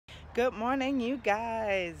Good morning, you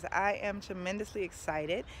guys. I am tremendously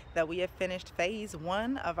excited that we have finished phase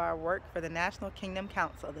one of our work for the National Kingdom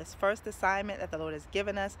Council. This first assignment that the Lord has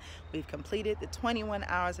given us, we've completed the 21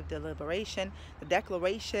 hours of deliberation, the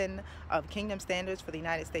declaration of kingdom standards for the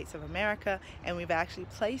United States of America, and we've actually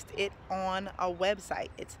placed it on a website.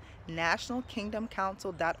 It's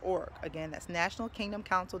nationalkingdomcouncil.org. Again, that's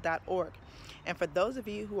nationalkingdomcouncil.org. And for those of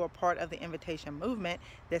you who are part of the Invitation Movement,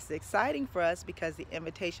 this is exciting for us because the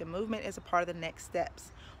Invitation Movement is a part of the next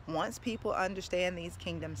steps. Once people understand these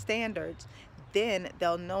kingdom standards, then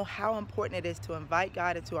they'll know how important it is to invite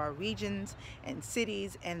God into our regions and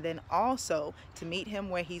cities, and then also to meet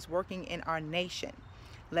Him where He's working in our nation.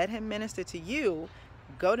 Let Him minister to you.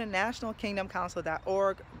 Go to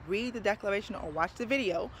nationalkingdomcouncil.org, read the declaration or watch the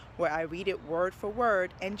video where I read it word for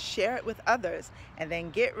word, and share it with others. And then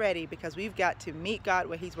get ready, because we've got to meet God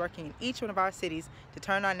where He's working in each one of our cities to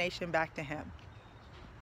turn our nation back to Him.